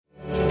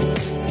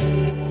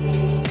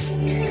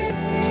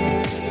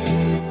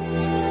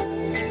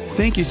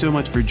Thank you so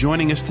much for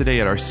joining us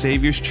today at our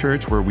Savior's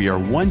Church, where we are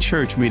one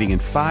church meeting in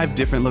 5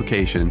 different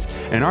locations.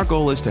 And our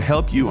goal is to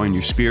help you on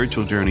your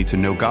spiritual journey to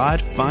know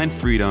God, find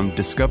freedom,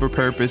 discover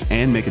purpose,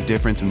 and make a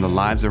difference in the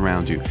lives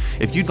around you.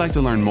 If you'd like to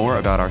learn more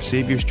about our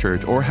Savior's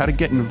Church or how to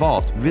get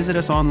involved, visit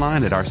us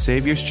online at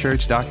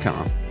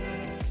oursaviorschurch.com.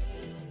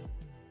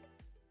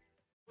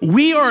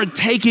 We are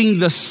taking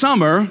the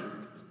summer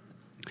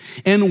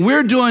and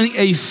we're doing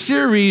a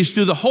series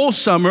through the whole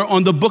summer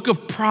on the book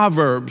of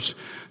Proverbs.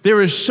 There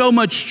is so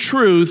much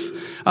truth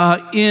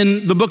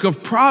in the book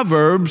of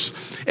Proverbs.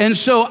 And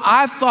so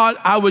I thought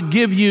I would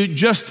give you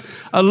just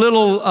a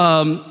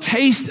little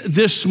taste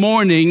this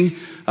morning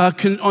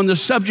on the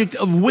subject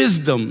of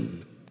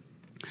wisdom.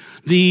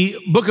 The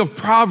book of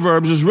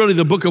Proverbs is really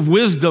the book of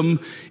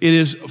wisdom. It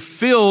is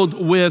filled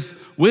with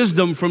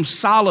wisdom from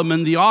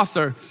Solomon, the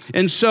author.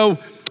 And so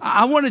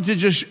I wanted to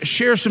just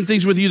share some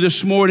things with you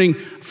this morning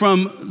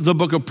from the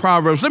book of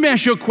Proverbs. Let me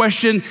ask you a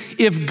question.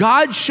 If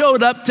God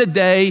showed up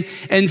today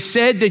and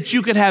said that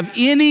you could have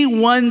any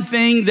one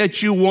thing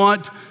that you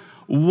want,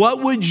 what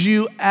would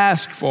you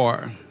ask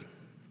for?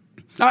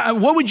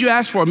 What would you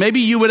ask for? Maybe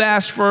you would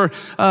ask for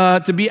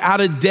to be out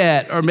of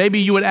debt, or maybe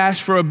you would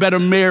ask for a better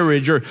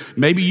marriage, or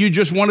maybe you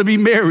just want to be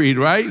married,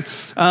 right?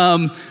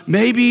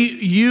 Maybe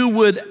you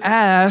would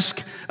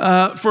ask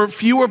for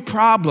fewer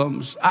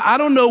problems. I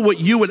don't know what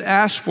you would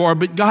ask for,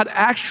 but God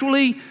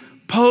actually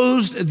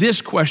posed this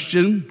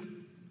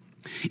question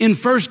in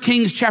 1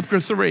 Kings chapter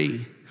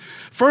 3.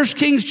 1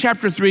 Kings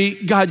chapter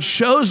 3, God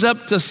shows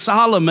up to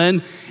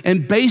Solomon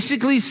and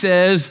basically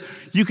says,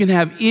 you can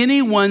have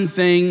any one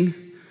thing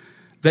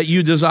that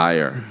you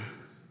desire.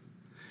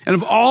 And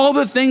of all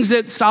the things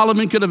that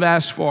Solomon could have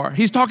asked for,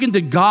 he's talking to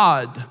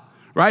God,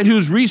 right,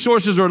 whose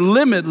resources are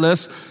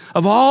limitless.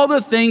 Of all the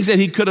things that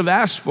he could have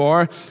asked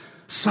for,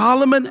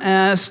 Solomon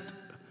asked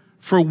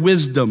for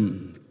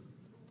wisdom.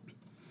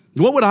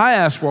 What would I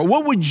ask for?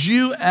 What would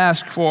you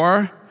ask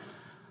for?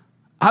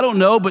 I don't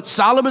know, but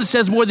Solomon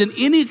says more than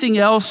anything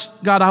else,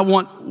 God, I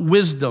want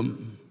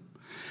wisdom.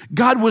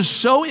 God was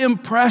so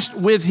impressed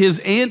with his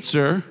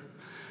answer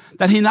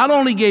that he not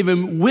only gave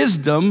him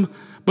wisdom,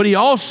 but he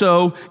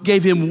also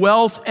gave him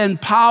wealth and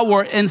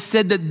power and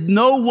said that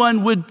no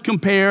one would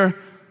compare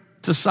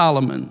to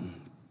Solomon.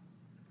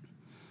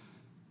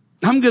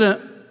 I'm going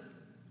to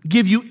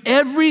give you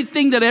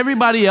everything that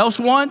everybody else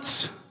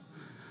wants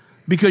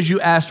because you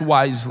asked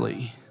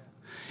wisely.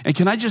 And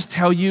can I just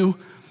tell you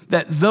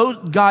that though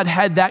God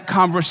had that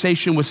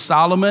conversation with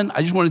Solomon,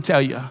 I just want to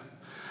tell you,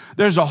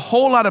 there's a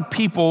whole lot of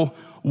people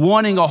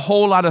wanting a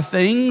whole lot of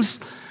things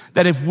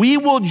that if we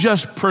will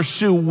just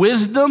pursue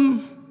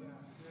wisdom,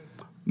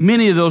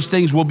 many of those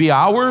things will be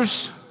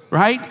ours,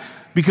 right?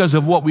 Because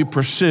of what we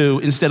pursue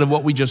instead of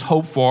what we just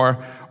hope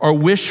for or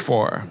wish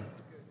for.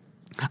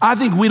 I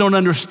think we don't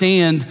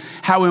understand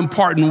how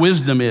important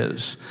wisdom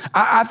is.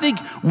 I think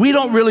we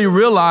don't really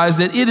realize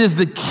that it is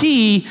the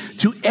key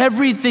to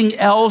everything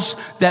else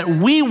that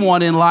we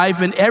want in life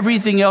and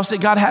everything else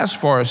that God has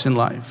for us in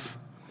life.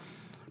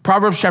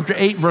 Proverbs chapter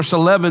 8, verse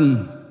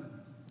 11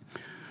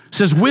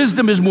 says,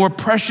 wisdom is more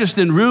precious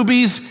than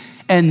rubies,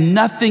 and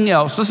nothing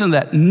else, listen to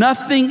that,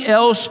 nothing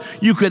else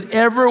you could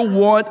ever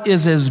want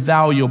is as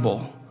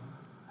valuable.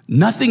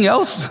 Nothing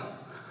else?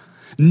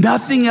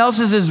 Nothing else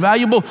is as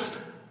valuable.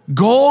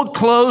 Gold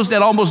closed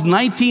at almost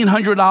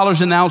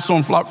 $1,900 an ounce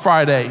on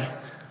Friday.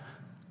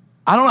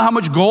 I don't know how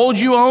much gold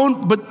you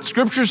own, but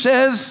Scripture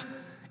says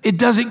it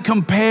doesn't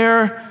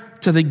compare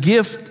to the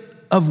gift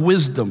of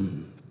wisdom.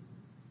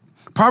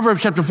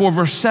 Proverbs chapter 4,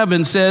 verse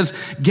 7 says,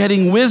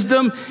 getting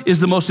wisdom is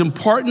the most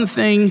important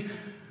thing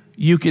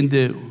you can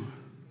do.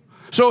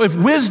 So if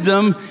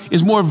wisdom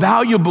is more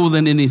valuable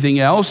than anything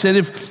else, and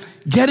if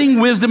getting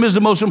wisdom is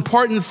the most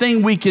important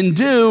thing we can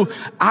do,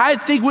 I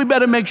think we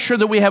better make sure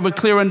that we have a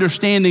clear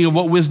understanding of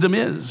what wisdom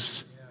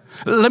is.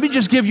 Let me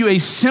just give you a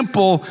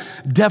simple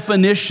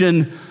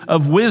definition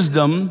of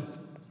wisdom.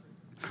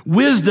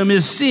 Wisdom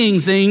is seeing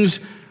things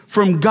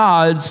from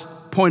God's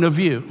point of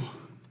view.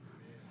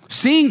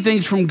 Seeing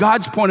things from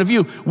God's point of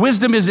view.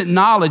 Wisdom isn't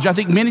knowledge. I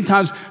think many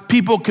times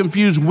people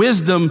confuse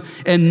wisdom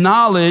and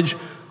knowledge.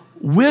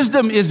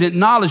 Wisdom isn't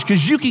knowledge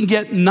because you can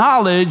get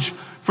knowledge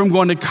from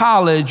going to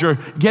college or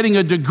getting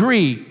a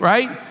degree,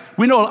 right?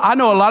 I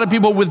know a lot of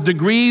people with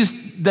degrees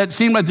that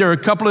seem like they're a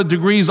couple of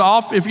degrees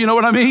off, if you know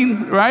what I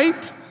mean,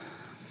 right?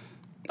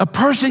 A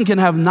person can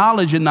have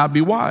knowledge and not be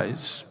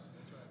wise.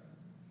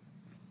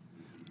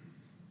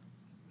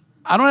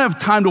 I don't have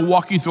time to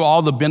walk you through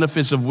all the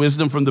benefits of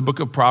wisdom from the book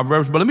of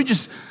Proverbs, but let me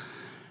just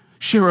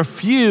share a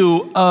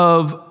few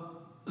of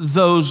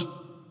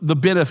the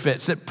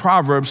benefits that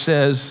Proverbs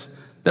says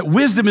that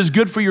wisdom is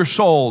good for your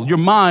soul, your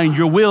mind,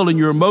 your will, and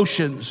your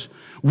emotions.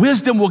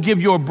 Wisdom will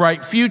give you a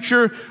bright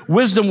future.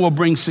 Wisdom will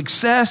bring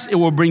success. It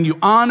will bring you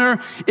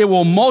honor. It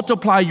will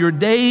multiply your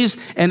days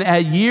and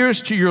add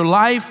years to your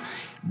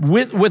life.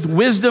 With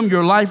wisdom,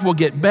 your life will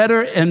get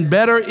better and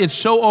better. It's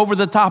so over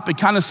the top. It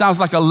kind of sounds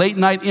like a late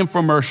night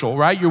infomercial,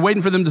 right? You're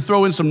waiting for them to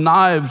throw in some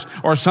knives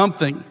or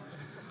something.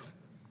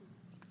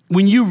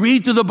 When you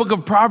read through the book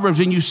of Proverbs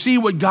and you see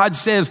what God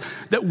says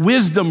that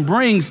wisdom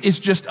brings, it's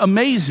just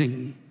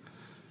amazing.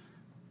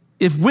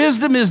 If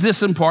wisdom is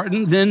this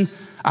important, then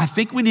I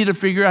think we need to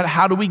figure out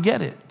how do we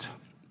get it.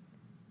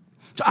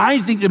 So I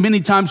think that many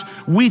times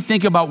we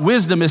think about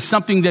wisdom as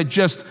something that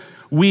just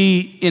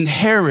we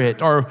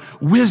inherit, or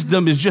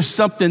wisdom is just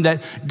something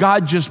that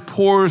God just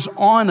pours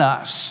on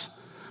us.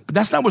 But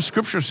that's not what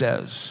Scripture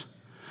says.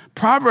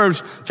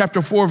 Proverbs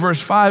chapter 4,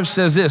 verse 5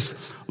 says this: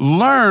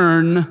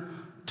 learn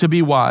to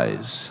be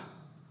wise.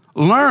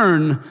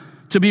 Learn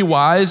to be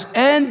wise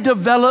and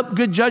develop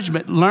good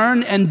judgment.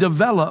 Learn and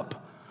develop.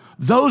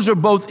 Those are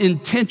both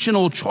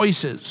intentional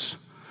choices.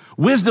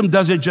 Wisdom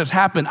doesn't just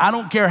happen. I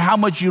don't care how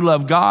much you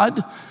love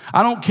God.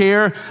 I don't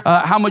care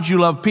how much you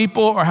love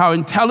people or how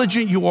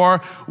intelligent you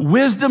are.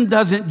 Wisdom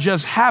doesn't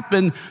just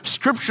happen.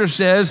 Scripture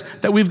says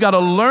that we've got to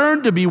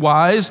learn to be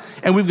wise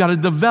and we've got to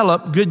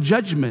develop good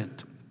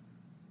judgment.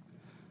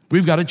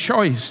 We've got a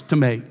choice to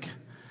make.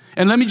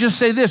 And let me just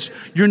say this: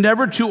 you're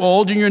never too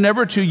old and you're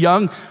never too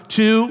young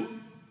to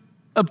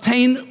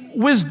obtain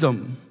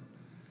wisdom.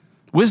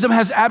 Wisdom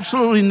has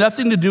absolutely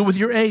nothing to do with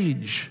your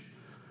age.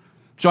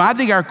 So I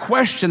think our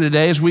question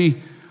today as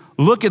we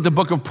look at the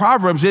book of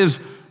Proverbs is,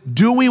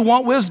 do we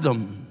want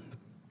wisdom?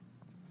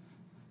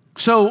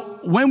 So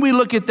when we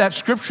look at that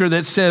scripture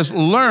that says,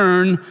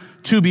 learn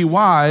to be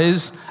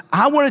wise,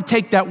 I want to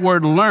take that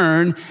word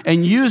learn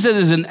and use it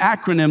as an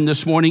acronym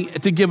this morning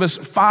to give us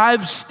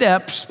 5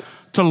 steps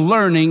to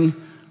learning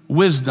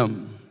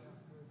wisdom.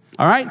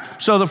 All right?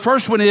 So the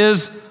first one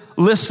is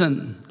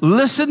listen.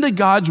 Listen to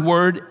God's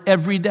word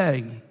every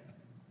day.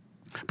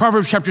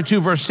 Proverbs chapter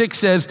 2, verse 6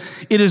 says,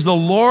 it is the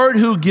Lord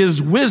who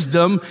gives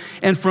wisdom,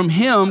 and from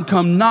him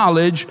come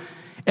knowledge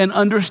and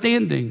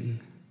understanding.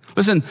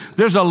 Listen,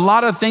 there's a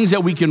lot of things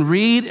that we can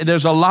read, and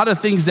there's a lot of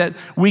things that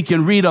we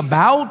can read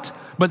about,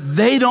 but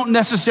they don't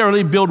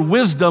necessarily build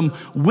wisdom.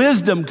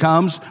 Wisdom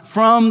comes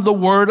from the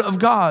word of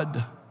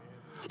God.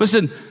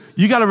 Listen,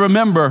 you got to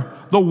remember,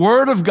 the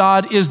word of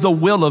God is the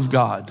will of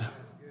God.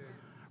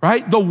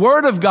 Right? The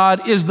word of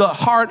God is the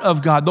heart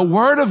of God. The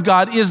word of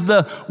God is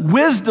the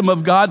wisdom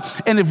of God.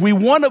 And if we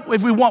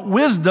want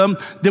wisdom,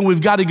 then we've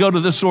got to go to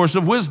the source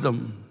of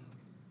wisdom.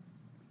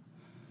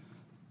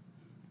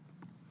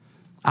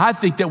 I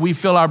think that we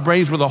fill our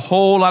brains with a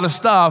whole lot of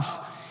stuff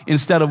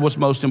instead of what's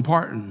most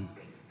important.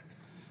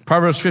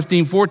 Proverbs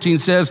 15:14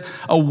 says,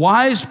 a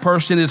wise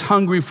person is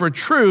hungry for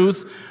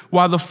truth,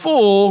 while the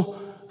fool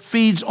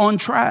feeds on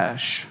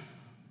trash.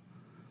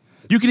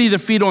 You can either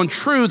feed on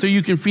truth or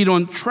you can feed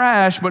on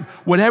trash, but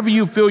whatever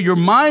you fill your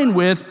mind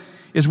with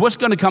is what's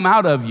going to come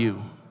out of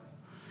you.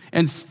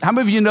 And how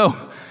many of you know,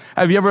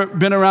 have you ever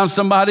been around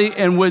somebody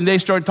and when they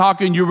start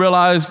talking, you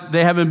realize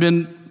they haven't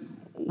been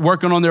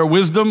working on their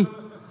wisdom?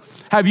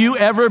 Have you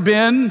ever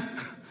been,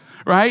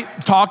 right,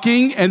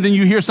 talking and then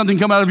you hear something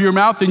come out of your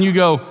mouth and you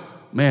go,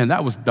 man,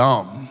 that was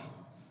dumb,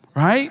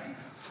 right?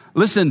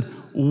 Listen,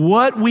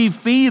 what we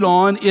feed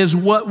on is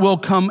what will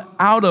come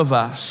out of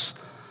us.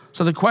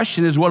 So the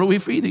question is, what are we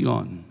feeding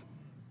on?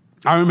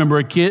 I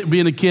remember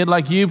being a kid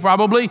like you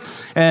probably,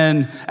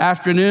 and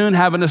afternoon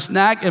having a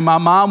snack, and my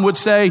mom would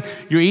say,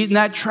 you're eating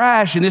that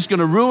trash and it's going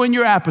to ruin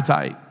your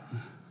appetite.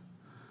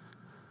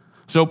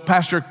 So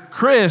Pastor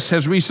Chris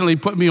has recently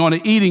put me on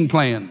an eating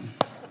plan.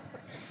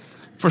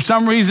 For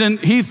some reason,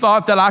 he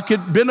thought that I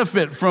could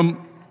benefit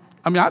from,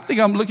 I think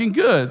I'm looking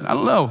good. I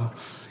don't know.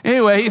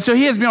 Anyway, so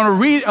he has me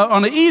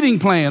on an eating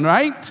plan,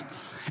 right?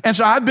 And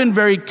so I've been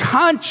very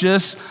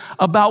conscious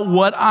about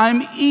what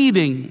I'm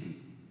eating.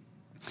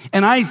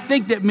 And I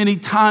think that many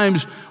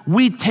times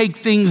we take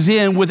things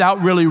in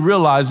without really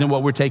realizing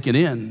what we're taking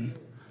in.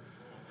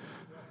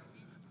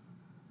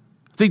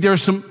 I think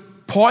there's some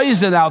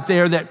poison out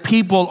there that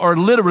people are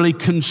literally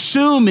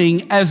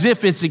consuming as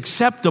if it's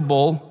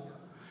acceptable.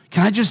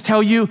 Can I just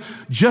tell you,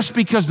 just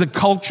because the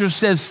culture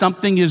says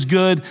something is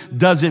good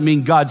doesn't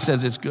mean God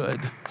says it's good.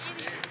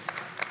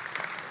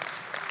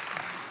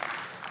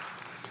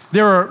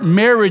 There are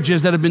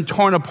marriages that have been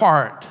torn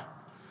apart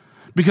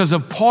because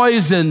of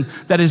poison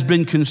that has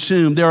been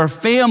consumed. There are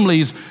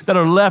families that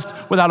are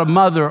left without a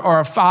mother or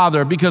a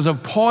father because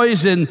of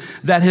poison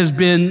that has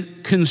been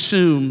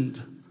consumed.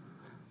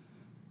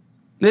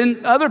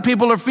 Then other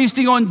people are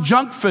feasting on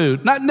junk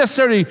food, not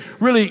necessarily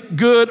really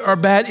good or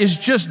bad, it's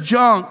just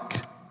junk.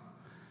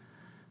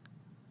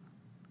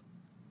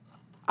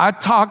 I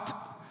talked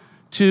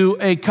to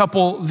a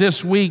couple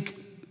this week,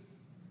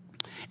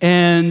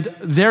 and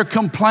their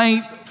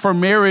complaint for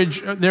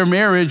their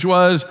marriage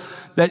was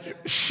that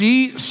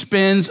she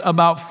spends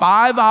about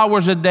 5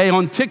 hours a day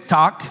on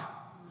TikTok,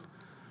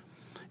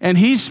 and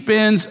he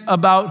spends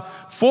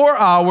about 4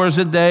 hours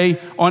a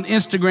day on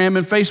Instagram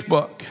and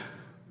Facebook.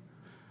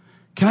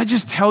 Can I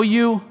just tell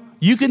you,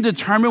 you can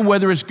determine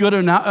whether it's good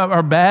or not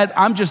or bad.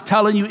 I'm just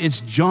telling you, it's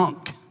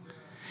junk.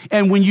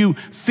 And when you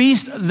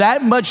feast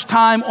that much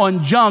time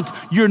on junk,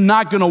 you're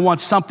not going to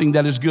want something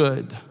that is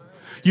good.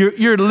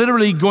 You're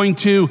literally going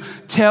to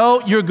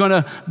you're going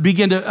to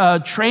begin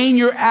to train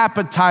your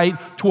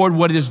appetite toward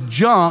what is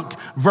junk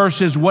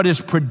versus what is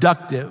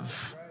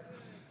productive.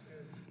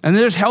 And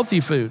there's healthy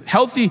food.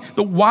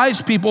 The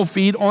wise people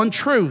feed on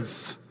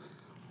truth.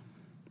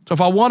 So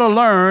if I want to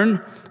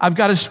learn, I've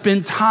got to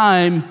spend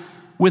time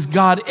with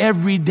God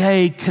every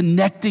day,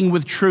 connecting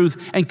with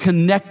truth and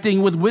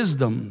connecting with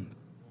wisdom.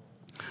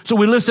 So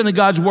we listen to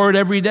God's word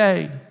every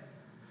day.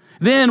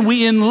 Then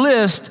we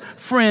enlist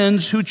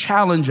friends who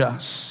challenge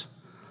us.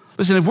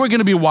 Listen, if we're going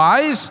to be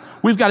wise,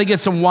 we've got to get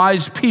some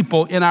wise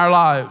people in our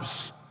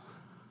lives.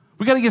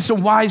 We've got to get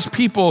some wise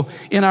people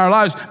in our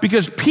lives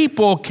because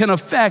people can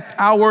affect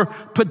our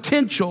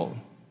potential.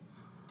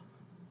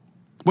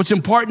 What's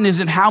important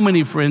isn't how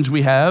many friends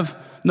we have.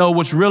 No,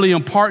 what's really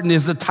important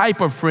is the type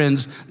of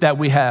friends that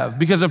we have.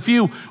 Because a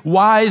few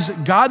wise,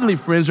 godly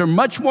friends are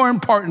much more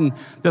important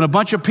than a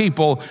bunch of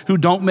people who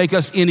don't make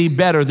us any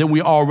better than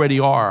we already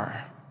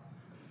are.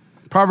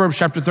 Proverbs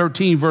chapter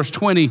 13, verse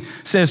 20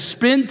 says,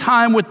 spend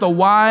time with the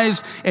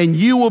wise and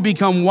you will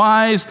become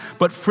wise,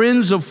 but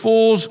friends of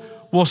fools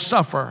will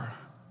suffer.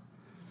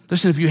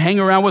 Listen, if you hang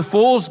around with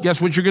fools,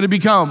 guess what you're going to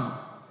become?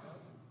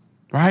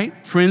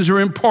 Right? Friends are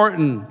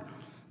important.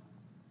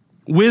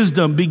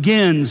 Wisdom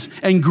begins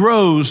and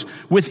grows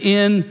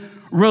within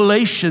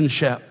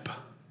relationship.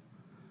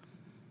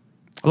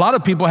 A lot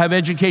of people have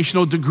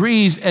educational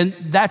degrees, and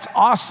that's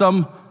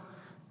awesome.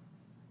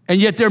 And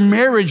yet their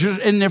marriages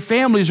and their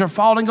families are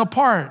falling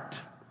apart.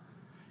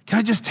 Can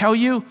I just tell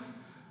you,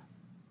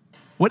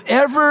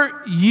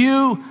 whatever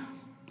you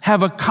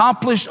have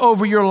accomplished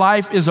over your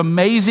life is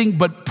amazing,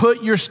 but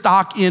put your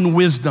stock in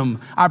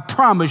wisdom. I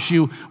promise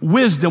you,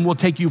 wisdom will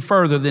take you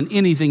further than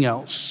anything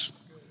else.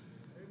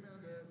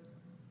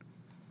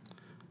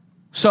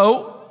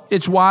 So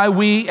it's why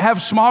we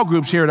have small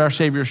groups here at Our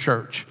Savior's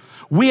Church.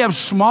 We have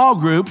small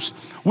groups.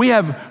 We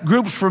have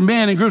groups for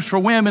men and groups for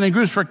women and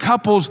groups for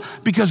couples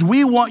because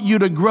we want you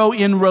to grow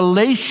in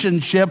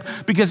relationship,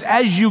 because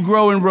as you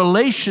grow in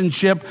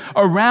relationship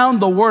around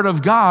the Word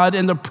of God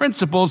and the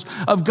principles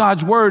of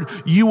God's Word,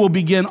 you will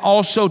begin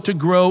also to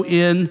grow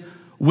in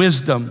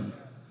wisdom.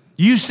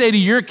 You say to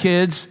your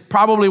kids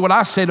probably what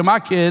I say to my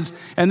kids,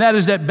 and that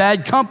is that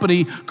bad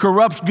company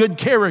corrupts good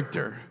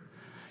character.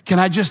 Can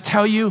I just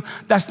tell you,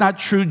 that's not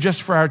true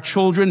just for our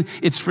children.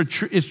 It's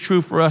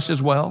true for us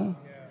as well.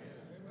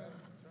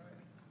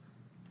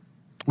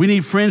 We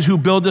need friends who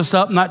build us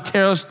up, not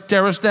tear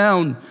us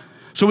down.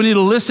 So we need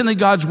to listen to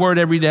God's word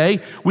every day.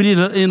 We need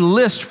to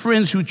enlist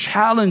friends who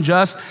challenge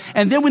us.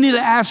 And then we need to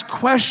ask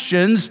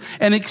questions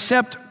and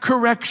accept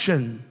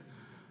correction.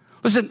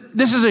 Listen,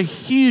 this is a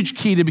huge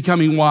key to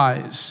becoming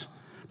wise.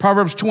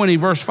 Proverbs 20,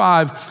 verse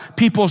 5,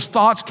 people's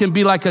thoughts can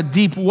be like a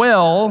deep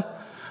well,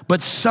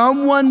 but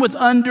someone with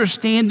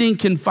understanding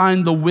can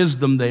find the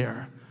wisdom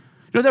there.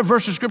 You know that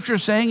verse of scripture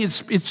is saying? It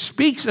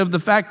speaks of the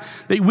fact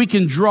that we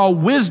can draw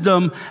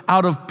wisdom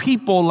out of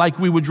people like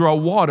we would draw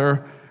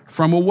water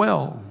from a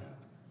well.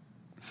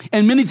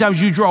 And many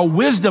times you draw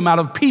wisdom out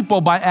of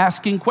people by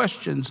asking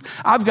questions.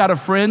 I've got a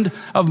friend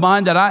of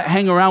mine that I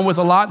hang around with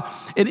a lot,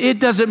 and it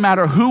doesn't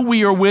matter who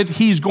we are with,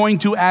 he's going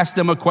to ask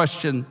them a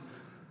question.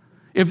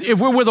 If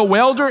we're with a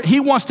welder,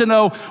 he wants to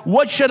know,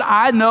 what should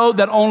I know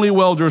that only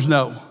welders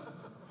know?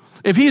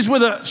 If he's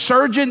with a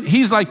surgeon,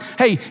 he's like,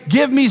 hey,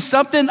 give me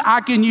something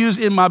I can use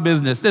in my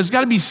business. There's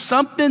got to be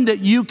something that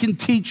you can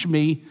teach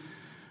me,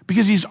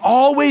 because he's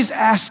always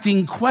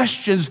asking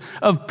questions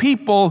of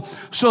people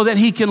so that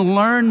he can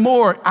learn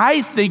more.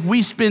 I think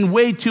we spend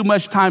way too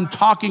much time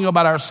talking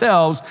about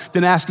ourselves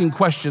than asking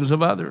questions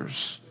of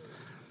others.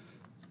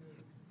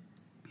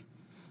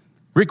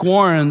 Rick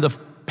Warren, the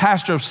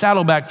pastor of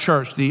Saddleback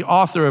Church, the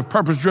author of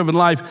Purpose Driven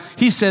Life,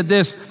 he said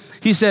this.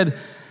 He said,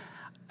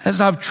 as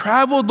I've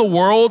traveled the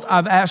world,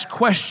 I've asked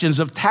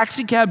questions of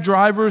taxi cab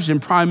drivers and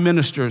prime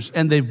ministers,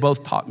 and they've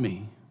both taught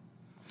me.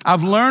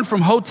 I've learned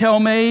from hotel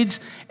maids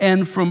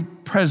and from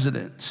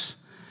presidents.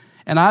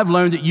 And I've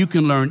learned that you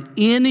can learn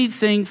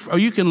anything, or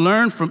you can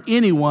learn from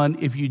anyone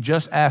if you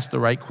just ask the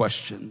right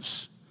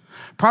questions.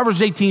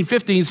 Proverbs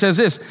 18:15 says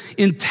this,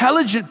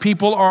 intelligent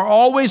people are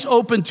always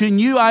open to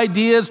new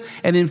ideas,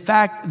 and in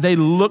fact, they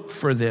look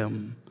for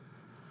them.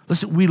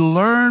 Listen, we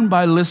learn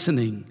by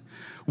listening.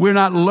 We're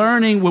not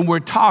learning when we're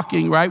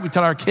talking, right? We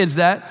tell our kids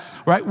that,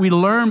 right? We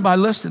learn by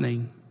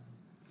listening.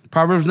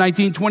 Proverbs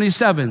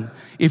 19:27,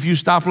 if you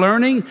stop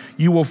learning,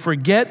 you will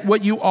forget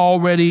what you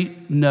already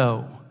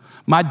know.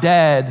 My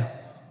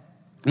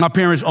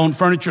parents owned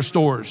furniture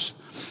stores.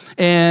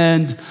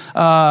 And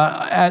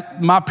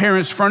at my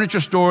parents'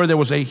 furniture store, there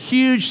was a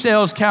huge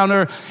sales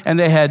counter, and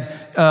they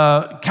had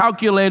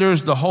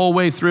calculators the whole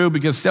way through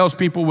because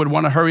salespeople would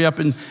want to hurry up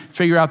and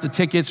figure out the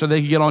ticket so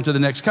they could get on to the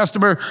next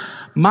customer.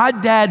 My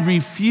dad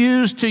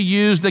refused to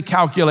use the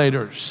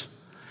calculators.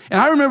 And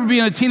I remember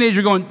being a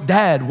teenager going,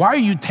 Dad, why are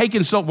you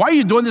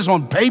doing this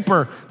on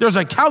paper? There's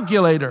a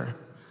calculator.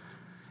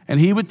 And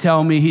he would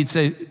tell me, he'd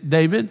say,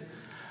 David,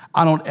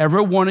 I don't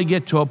ever want to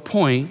get to a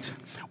point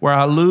where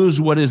I lose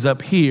what is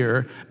up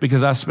here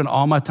because I spent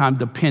all my time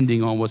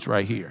depending on what's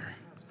right here.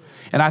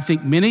 And I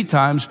think many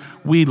times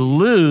we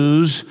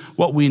lose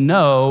what we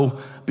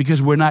know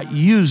because we're not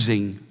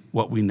using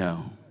what we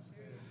know.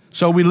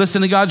 So we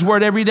listen to God's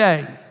word every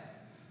day.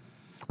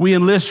 We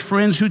enlist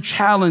friends who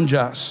challenge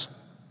us.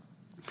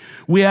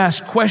 We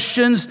ask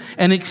questions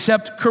and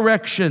accept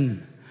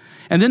correction.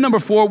 And then number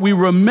 4, we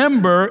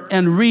remember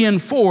and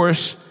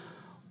reinforce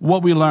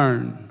what we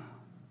learn.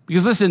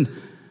 Because listen,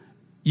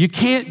 you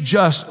can't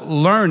just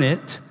learn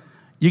it.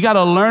 You got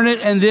to learn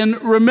it and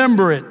then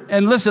remember it.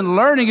 And listen,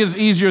 learning is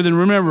easier than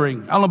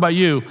remembering. I don't know about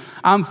you.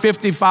 I'm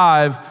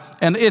 55,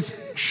 and it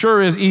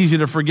sure is easy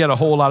to forget a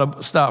whole lot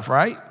of stuff,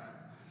 right?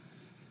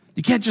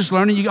 You can't just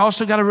learn it. You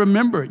also got to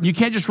remember it. You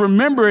can't just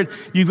remember it.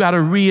 You've got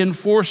to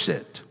reinforce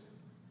it.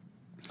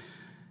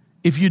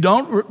 If you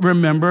don't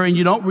remember and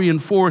you don't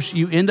reinforce,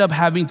 you end up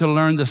having to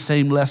learn the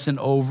same lesson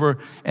over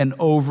and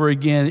over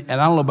again.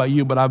 And I don't know about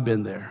you, but I've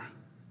been there.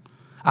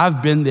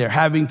 I've been there,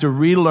 having to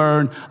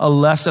relearn a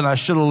lesson I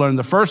should have learned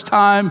the first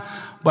time,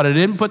 but I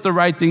didn't put the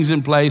right things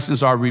in place, and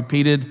so I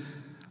repeated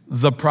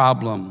the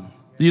problem.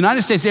 The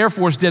United States Air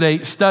Force did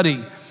a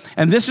study,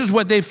 and this is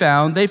what they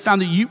found. They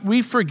found that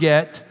we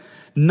forget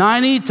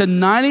 90 to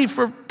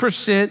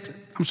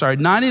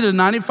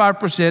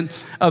 95%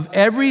 of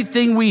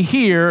everything we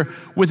hear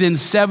within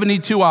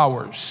 72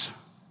 hours.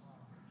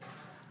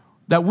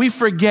 That we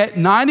forget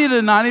 90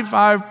 to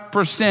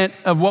 95%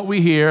 of what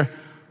we hear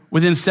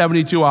within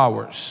 72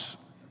 hours.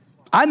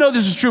 I know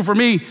this is true for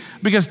me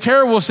because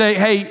Tara will say,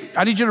 hey,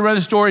 I need you to run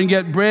to the store and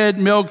get bread,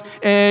 milk,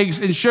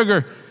 eggs, and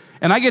sugar.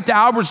 And I get to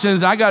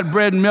Albertsons, I got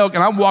bread and milk,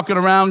 and I'm walking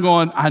around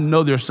going, I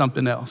know there's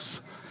something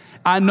else.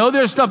 I know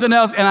there's something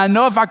else, and I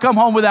know if I come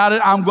home without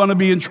it, I'm going to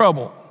be in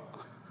trouble.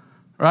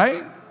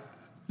 Right?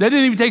 That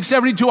didn't even take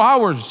 72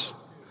 hours.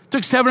 It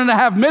took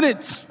 7.5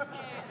 minutes.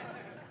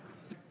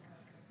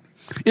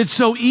 It's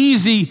so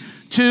easy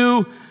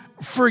to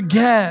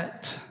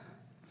forget.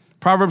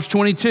 Proverbs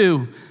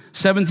 22,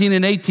 17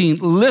 and 18.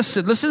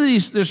 Listen to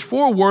these. There's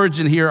 4 words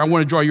in here I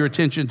want to draw your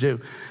attention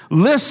to.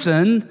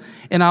 Listen,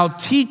 and I'll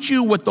teach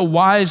you what the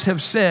wise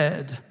have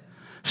said.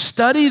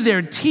 Study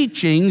their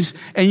teachings,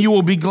 and you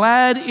will be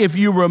glad if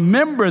you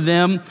remember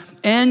them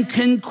and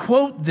can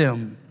quote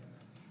them.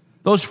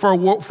 Those 4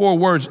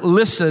 words: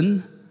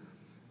 listen,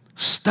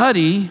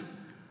 study,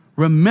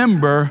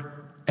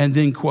 remember, and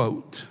then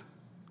quote.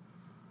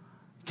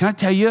 Can I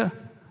tell you,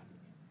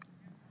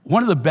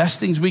 one of the best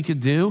things we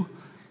could do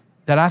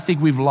that I think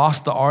we've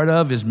lost the art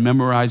of is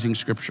memorizing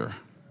Scripture.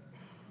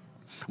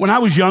 When I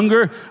was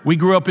younger, we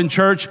grew up in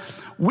church.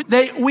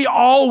 We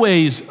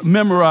always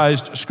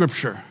memorized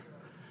Scripture.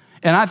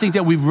 And I think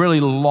that we've really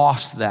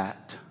lost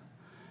that.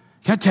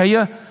 Can I tell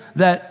you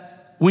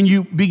that when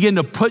you begin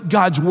to put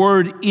God's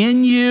word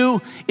in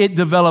you, it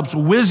develops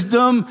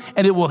wisdom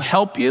and it will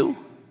help you?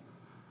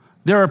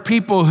 There are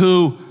people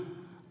who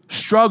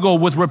struggle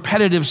with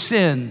repetitive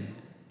sin.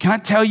 Can I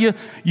tell you,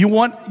 you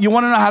want to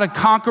know how to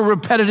conquer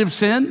repetitive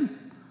sin?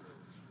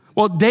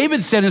 Well,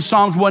 David said in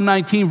Psalms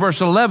 119, verse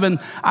 11,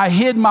 I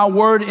hid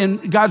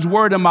God's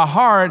word in my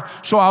heart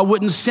so I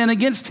wouldn't sin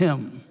against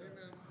him.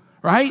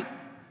 Right?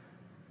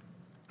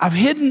 I've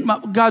hidden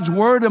God's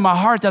word in my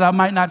heart that I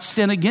might not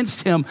sin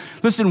against him.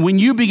 Listen, when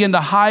you begin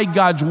to hide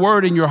God's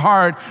word in your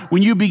heart,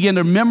 when you begin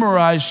to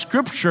memorize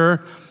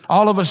Scripture,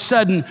 all of a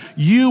sudden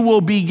you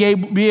will be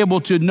able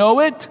to know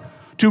it,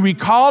 to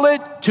recall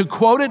it, to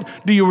quote it.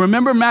 Do you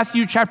remember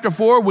Matthew chapter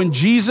 4 when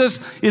Jesus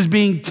is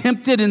being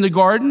tempted in the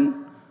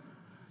garden?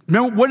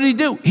 Remember, what did he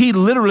do?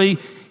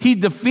 He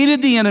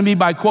defeated the enemy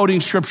by quoting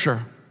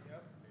Scripture.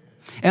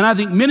 And I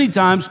think many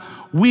times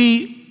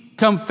we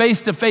come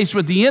face to face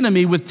with the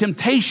enemy with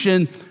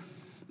temptation,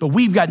 but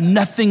we've got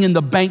nothing in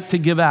the bank to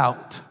give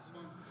out.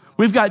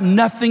 We've got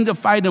nothing to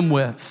fight him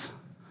with.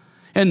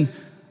 And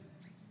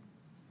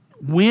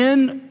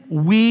when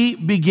we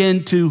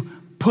begin to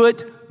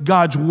put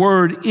God's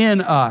word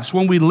in us,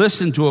 when we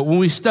listen to it, when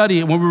we study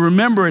it, when we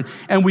remember it,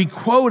 and we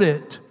quote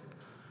it.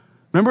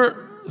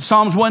 Remember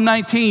Psalms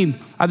 119,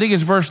 I think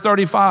it's verse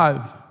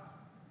 35.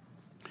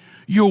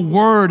 Your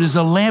word is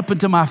a lamp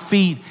unto my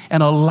feet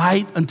and a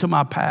light unto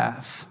my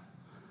path.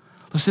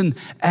 Listen,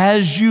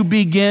 as you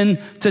begin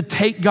to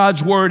take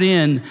God's word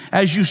in,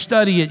 as you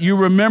study it, you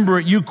remember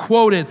it, you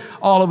quote it,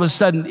 all of a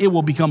sudden it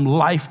will become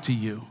life to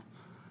you.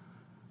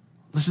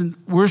 Listen,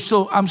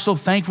 I'm so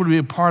thankful to be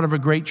a part of a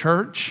great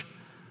church.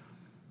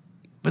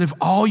 But if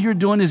all you're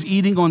doing is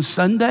eating on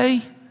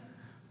Sunday,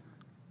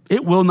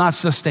 it will not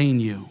sustain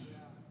you.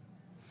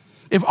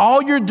 If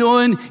all you're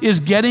doing is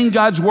getting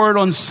God's word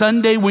on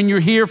Sunday when you're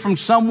here from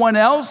someone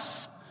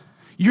else,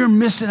 you're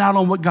missing out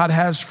on what God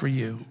has for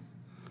you.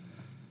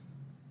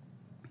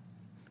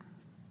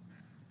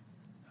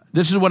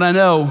 This is what I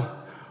know.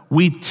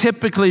 We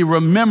typically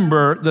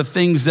remember the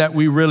things that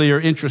we really are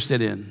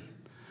interested in,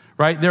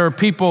 right? There are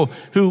people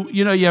who,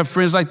 you have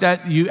friends like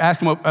that. You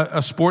ask them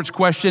a sports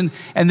question,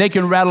 and they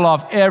can rattle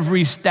off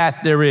every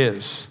stat there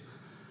is,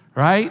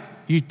 right?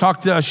 You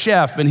talk to a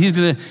chef, and he's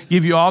going to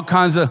give you all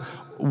kinds of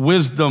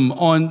wisdom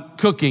on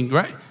cooking,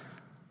 right?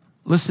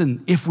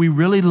 Listen, if we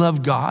really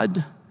love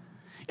God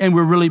and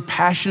we're really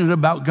passionate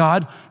about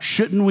God,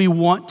 shouldn't we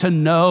want to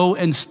know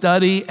and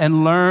study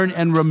and learn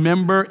and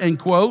remember and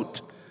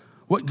quote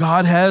what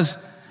God has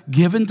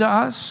given to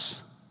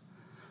us?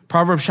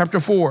 Proverbs chapter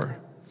 4.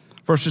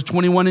 Verses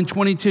 21 and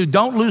 22,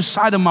 don't lose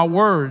sight of my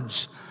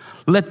words.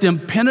 Let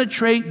them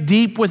penetrate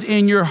deep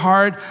within your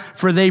heart,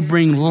 for they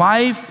bring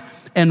life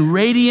and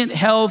radiant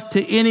health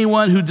to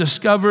anyone who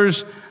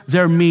discovers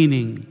their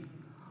meaning.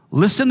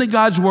 Listen to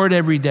God's word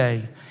every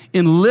day.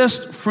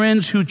 Enlist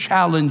friends who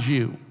challenge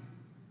you.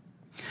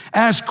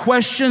 Ask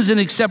questions and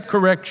accept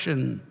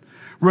correction.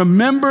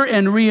 Remember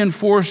and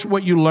reinforce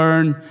what you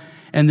learn.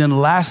 And then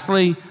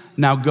lastly,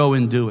 now go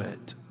and do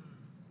it.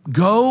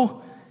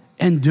 Go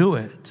and do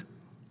it.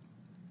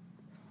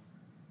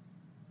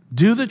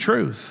 Do the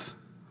truth.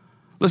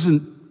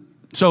 Listen,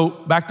 so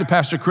back to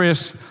Pastor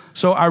Chris.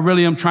 So I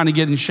really am trying to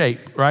get in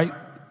shape, right?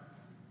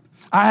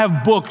 I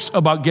have books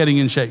about getting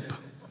in shape.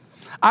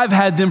 I've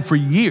had them for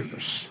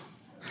years.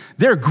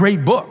 They're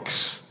great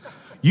books.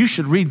 You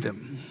should read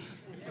them.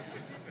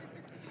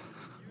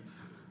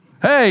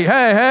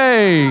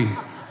 Hey.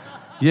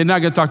 You're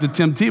not going to talk to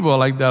Tim Tebow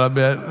like that, I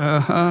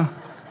bet.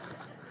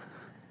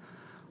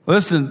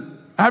 Listen,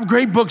 I have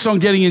great books on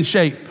getting in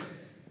shape.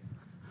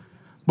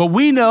 But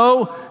we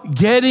know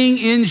getting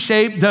in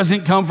shape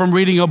doesn't come from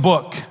reading a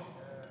book,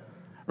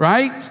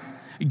 right?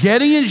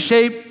 Getting in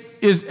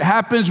shape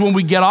happens when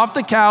we get off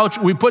the couch,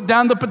 we put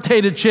down the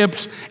potato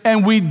chips,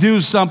 and we do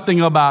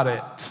something about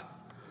it.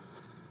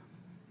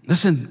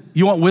 Listen,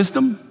 you want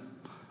wisdom?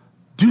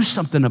 Do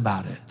something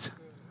about it.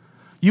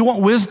 You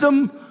want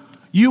wisdom?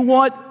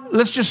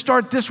 Let's just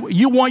start this way.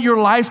 You want your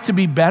life to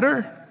be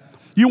better?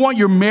 You want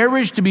your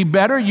marriage to be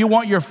better? You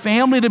want your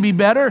family to be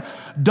better?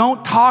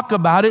 Don't talk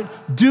about it.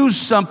 Do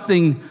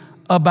something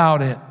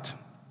about it.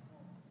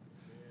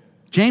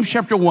 James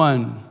chapter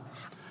 1,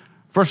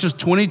 verses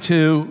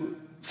 22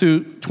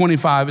 through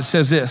 25, it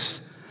says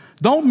this.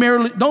 Don't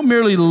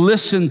merely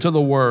listen to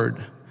the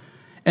word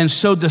and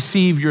so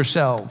deceive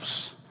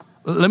yourselves.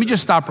 Let me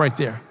just stop right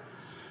there.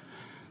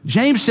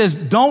 James says,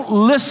 don't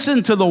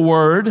listen to the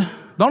word.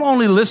 Don't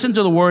only listen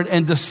to the word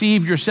and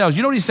deceive yourselves.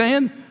 You know what he's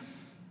saying?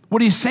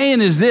 What he's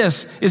saying is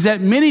this, is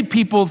that many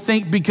people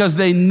think because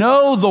they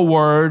know the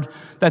word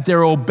that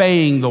they're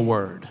obeying the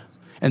word.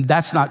 And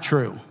that's not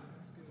true.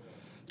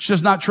 It's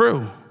just not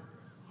true.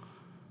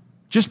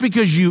 Just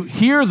because you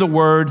hear the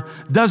word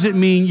doesn't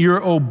mean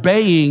you're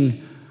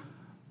obeying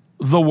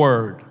the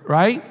word,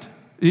 right?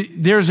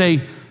 There's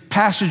a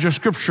passage of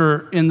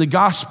scripture in the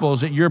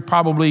Gospels that you're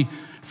probably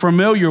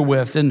familiar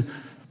with, and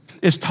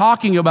it's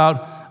talking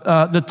about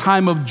the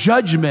time of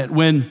judgment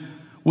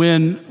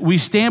when we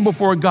stand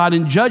before God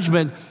in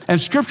judgment, and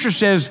scripture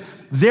says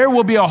there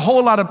will be a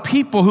whole lot of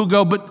people who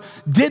go, but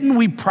didn't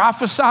we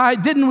prophesy?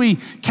 Didn't we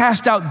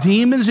cast out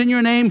demons in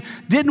your name?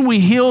 Didn't we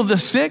heal the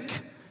sick?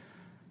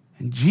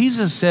 And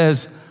Jesus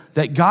says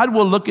that God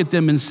will look at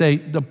them and say,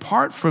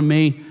 depart from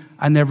me,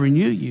 I never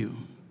knew you.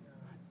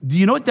 Do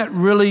you know what that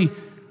really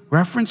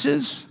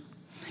references?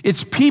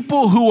 It's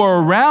people who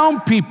are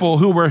around people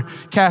who were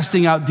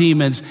casting out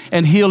demons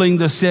and healing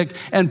the sick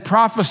and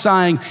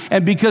prophesying.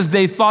 And because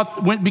they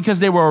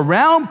were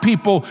around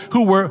people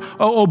who were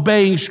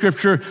obeying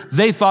scripture,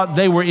 they thought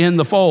they were in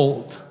the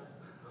fold.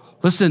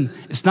 Listen,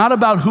 it's not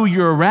about who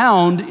you're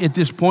around at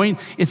this point.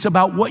 It's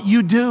about what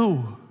you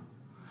do.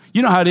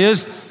 You know how it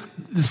is.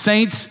 The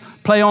Saints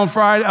play on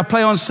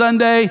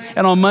Sunday,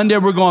 and on Monday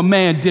we're going,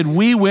 man, did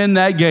we win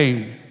that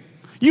game?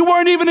 You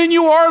weren't even in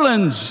New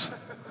Orleans.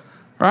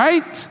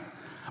 Right?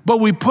 But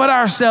we put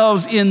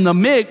ourselves in the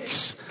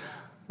mix,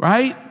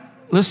 right?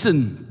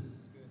 Listen,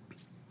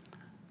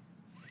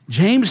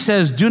 James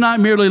says, do not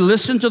merely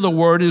listen to the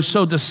word and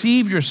so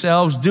deceive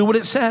yourselves. Do what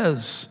it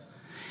says.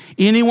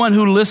 Anyone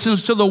who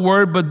listens to the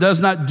word but does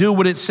not do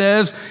what it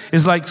says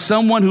is like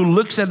someone who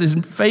looks at his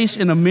face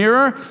in a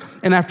mirror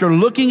and after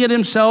looking at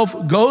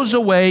himself goes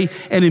away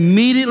and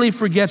immediately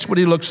forgets what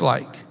he looks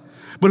like.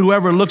 But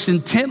whoever looks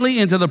intently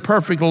into the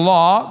perfect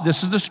law,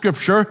 this is the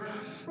scripture,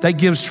 that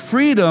gives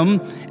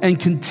freedom and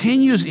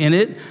continues in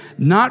it,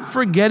 not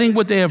forgetting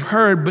what they have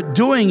heard, but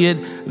doing it,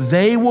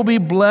 they will be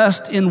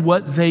blessed in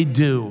what they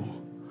do.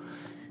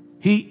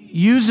 He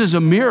uses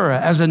a mirror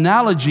as an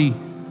analogy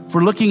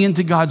for looking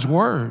into God's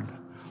word.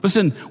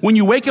 Listen, when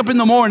you wake up in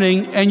the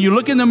morning and you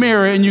look in the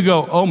mirror and you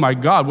go, oh my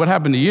God, what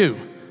happened to you?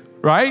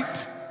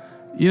 Right?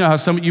 You know how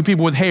some of you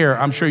people with hair,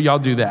 I'm sure y'all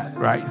do that,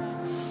 right?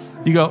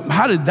 You go,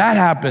 how did that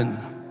happen?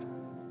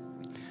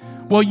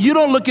 Well, you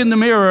don't look in the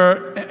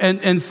mirror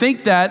and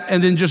think that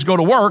and then just go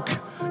to work.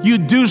 You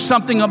do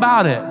something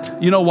about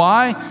it. You know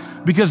why?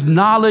 Because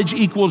knowledge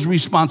equals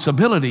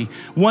responsibility.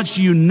 Once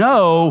you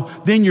know,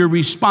 then you're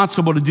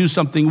responsible to do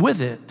something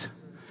with it.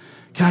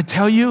 Can I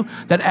tell you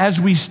that as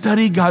we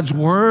study God's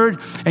word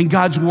and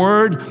God's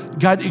word,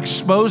 God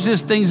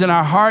exposes things in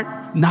our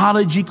heart,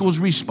 knowledge equals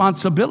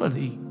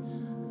responsibility.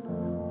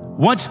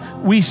 Once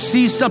we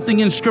see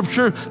something in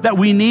scripture that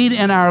we need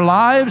in our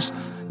lives,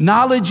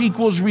 knowledge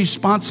equals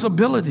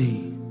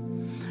responsibility.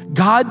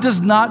 God does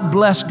not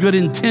bless good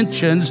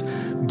intentions.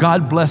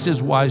 God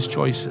blesses wise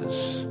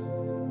choices.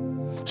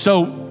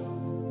 So,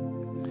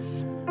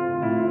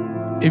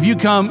 if you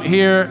come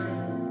here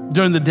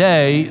during the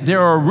day,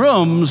 there are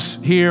rooms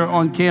here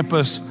on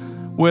campus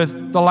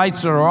with the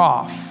lights that are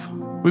off.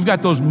 We've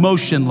got those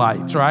motion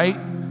lights, right?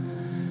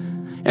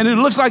 And it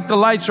looks like the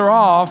lights are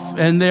off,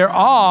 and they're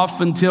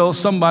off until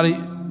somebody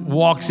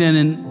walks in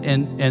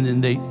and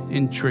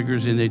then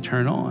triggers and they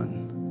turn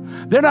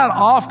on. They're not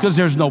off because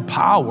there's no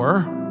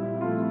power.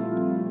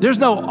 It's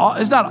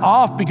not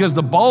off because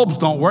the bulbs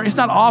don't work. It's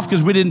not off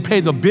because we didn't pay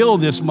the bill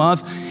this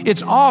month.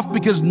 It's off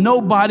because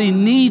nobody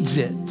needs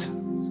it.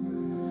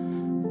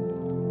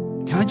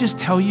 Can I just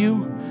tell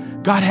you,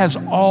 God has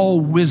all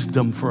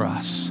wisdom for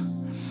us.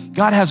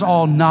 God has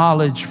all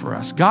knowledge for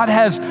us. God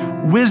has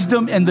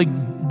wisdom, and the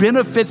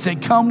benefits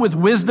that come with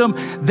wisdom,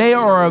 they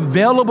are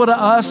available to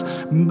us,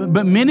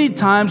 but many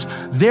times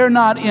they're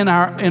not in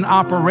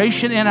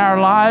operation in our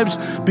lives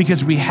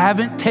because we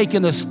haven't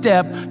taken a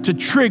step to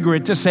trigger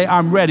it, to say,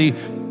 I'm ready,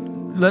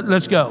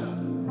 let's go,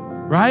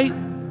 right?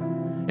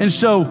 And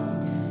so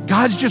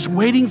God's just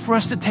waiting for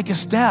us to take a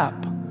step.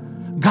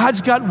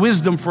 God's got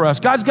wisdom for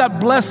us. God's got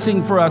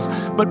blessing for us,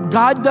 but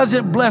God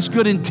doesn't bless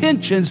good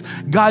intentions.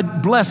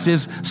 God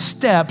blesses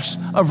steps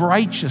of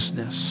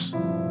righteousness.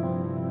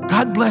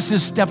 God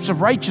blesses steps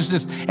of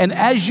righteousness. And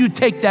as you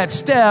take that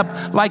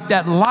step, like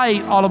that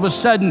light, all of a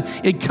sudden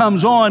it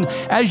comes on.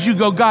 As you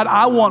go, God,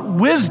 I want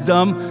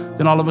wisdom,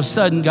 then all of a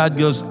sudden God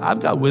goes, I've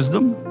got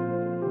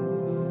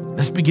wisdom.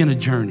 Let's begin a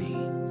journey.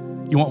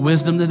 You want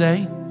wisdom today?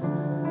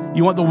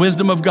 You want the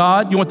wisdom of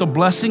God? You want the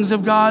blessings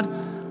of God?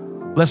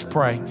 Let's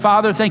pray.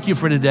 Father, thank you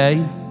for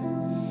today.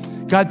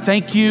 God,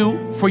 thank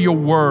you for your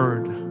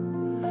word.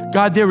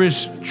 God, there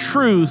is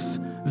truth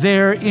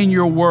there in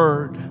your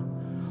word.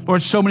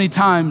 Lord, so many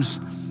times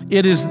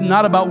it is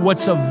not about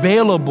what's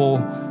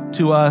available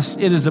to us.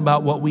 It is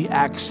about what we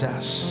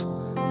access.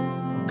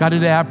 God,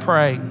 today I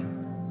pray,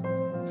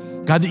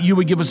 God, that you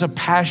would give us a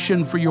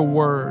passion for your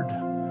word.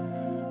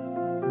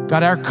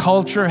 God, our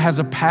culture has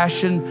a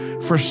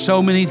passion for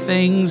so many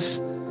things,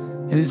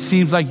 and it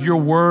seems like your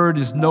word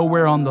is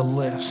nowhere on the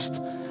list.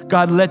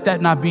 God, let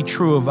that not be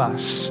true of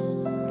us.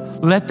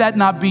 Let that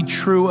not be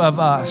true of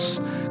us.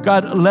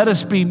 God, let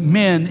us be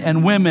men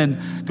and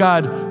women,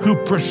 God, who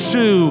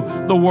pursue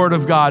the word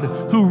of God,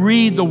 who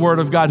read the word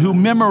of God, who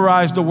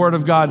memorize the word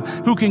of God,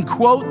 who can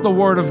quote the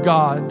word of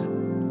God.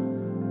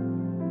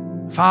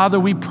 Father,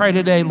 we pray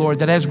today, Lord,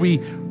 that as we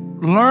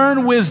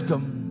learn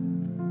wisdom,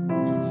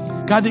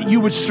 God, that you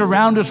would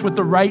surround us with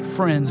the right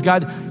friends.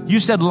 God, you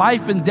said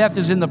life and death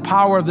is in the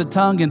power of the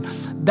tongue, and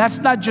that's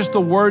not just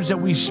the words that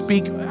we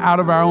speak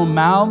out of our own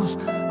mouths.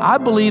 I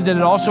believe that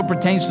it also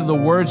pertains to the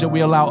words that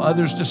we allow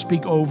others to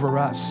speak over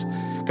us.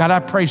 God,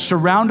 I pray,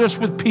 surround us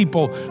with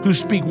people who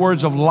speak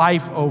words of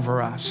life over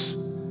us.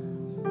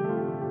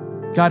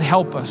 God,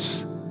 help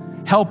us.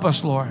 Help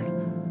us, Lord,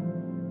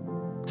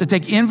 to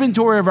take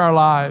inventory of our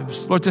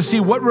lives, Lord, to see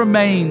what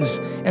remains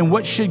and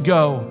what should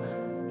go.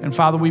 And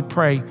Father, we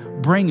pray,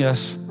 bring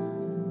us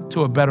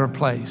to a better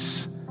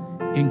place.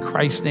 In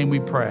Christ's name we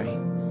pray.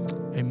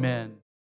 Amen.